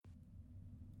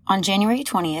On January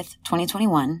 20th,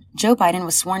 2021, Joe Biden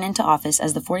was sworn into office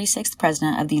as the 46th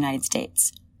President of the United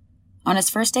States. On his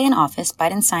first day in office,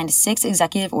 Biden signed 6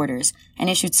 executive orders and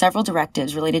issued several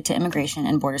directives related to immigration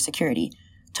and border security,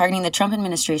 targeting the Trump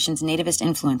administration's nativist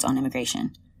influence on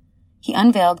immigration. He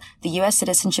unveiled the U.S.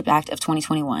 Citizenship Act of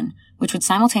 2021, which would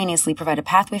simultaneously provide a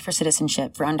pathway for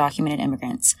citizenship for undocumented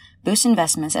immigrants, boost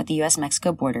investments at the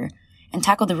U.S.-Mexico border, and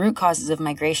tackle the root causes of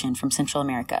migration from Central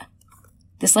America.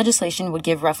 This legislation would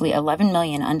give roughly 11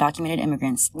 million undocumented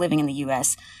immigrants living in the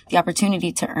U.S. the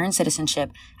opportunity to earn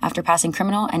citizenship after passing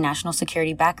criminal and national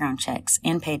security background checks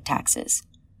and paid taxes.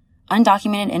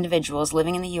 Undocumented individuals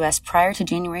living in the U.S. prior to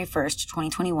January 1st,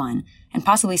 2021, and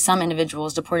possibly some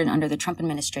individuals deported under the Trump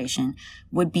administration,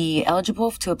 would be eligible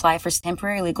to apply for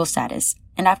temporary legal status,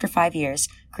 and after 5 years,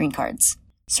 green cards.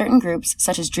 Certain groups,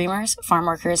 such as dreamers, farm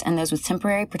workers, and those with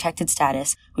temporary protected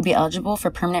status, would be eligible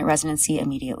for permanent residency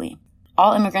immediately.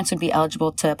 All immigrants would be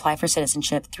eligible to apply for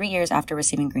citizenship 3 years after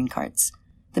receiving green cards.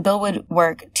 The bill would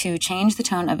work to change the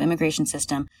tone of immigration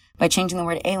system by changing the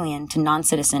word alien to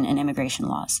non-citizen in immigration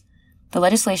laws. The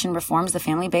legislation reforms the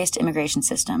family-based immigration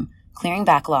system, clearing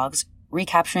backlogs,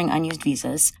 recapturing unused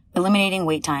visas, eliminating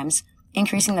wait times,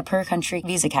 increasing the per-country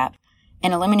visa cap,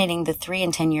 and eliminating the 3-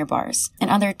 and 10-year bars, and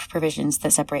other provisions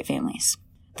that separate families.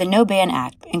 The No Ban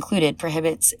Act included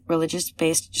prohibits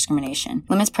religious-based discrimination,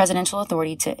 limits presidential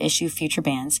authority to issue future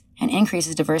bans, and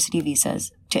increases diversity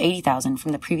visas to 80,000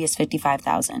 from the previous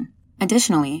 55,000.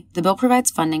 Additionally, the bill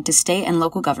provides funding to state and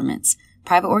local governments,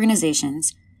 private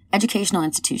organizations, educational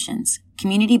institutions,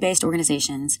 community-based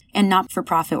organizations, and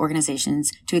not-for-profit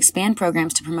organizations to expand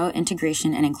programs to promote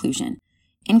integration and inclusion,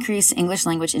 increase English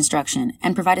language instruction,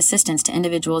 and provide assistance to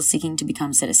individuals seeking to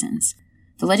become citizens.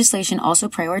 The legislation also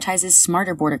prioritizes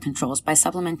smarter border controls by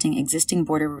supplementing existing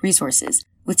border resources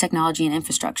with technology and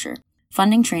infrastructure,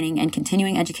 funding training and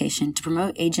continuing education to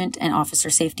promote agent and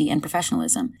officer safety and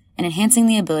professionalism, and enhancing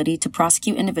the ability to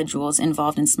prosecute individuals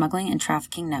involved in smuggling and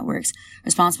trafficking networks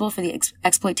responsible for the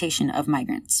exploitation of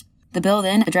migrants. The bill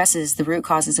then addresses the root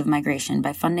causes of migration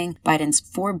by funding Biden's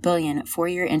 $4 billion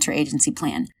 4-year interagency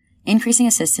plan, increasing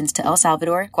assistance to El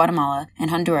Salvador, Guatemala, and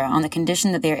Honduras on the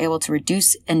condition that they are able to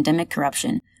reduce endemic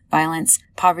corruption, violence,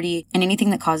 poverty, and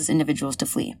anything that causes individuals to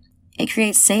flee. It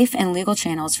creates safe and legal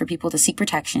channels for people to seek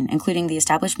protection, including the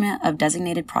establishment of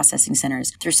designated processing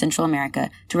centers through Central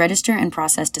America to register and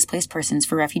process displaced persons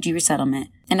for refugee resettlement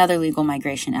and other legal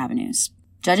migration avenues.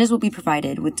 Judges will be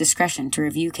provided with discretion to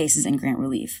review cases and grant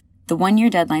relief. The 1-year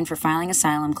deadline for filing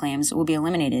asylum claims will be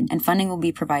eliminated, and funding will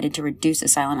be provided to reduce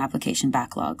asylum application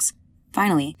backlogs.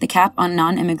 Finally, the cap on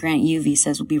non-immigrant U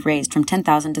visas will be raised from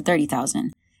 10,000 to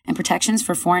 30,000, and protections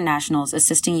for foreign nationals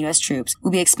assisting U.S. troops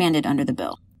will be expanded under the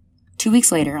bill. 2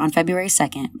 weeks later, on February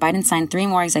 2nd, Biden signed 3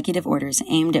 more executive orders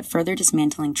aimed at further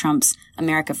dismantling Trump's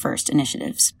America First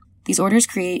initiatives. These orders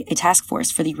create a task force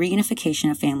for the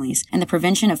reunification of families and the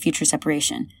prevention of future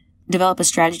separation, develop a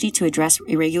strategy to address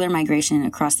irregular migration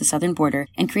across the southern border,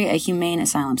 and create a humane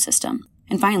asylum system.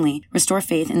 And finally, restore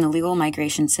faith in the legal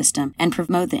migration system and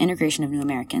promote the integration of new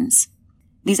Americans.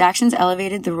 These actions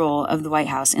elevated the role of the White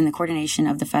House in the coordination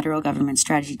of the federal government's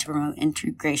strategy to promote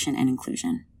integration and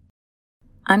inclusion.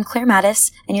 I'm Claire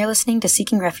Mattis, and you're listening to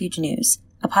Seeking Refuge News,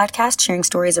 a podcast sharing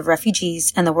stories of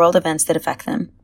refugees and the world events that affect them.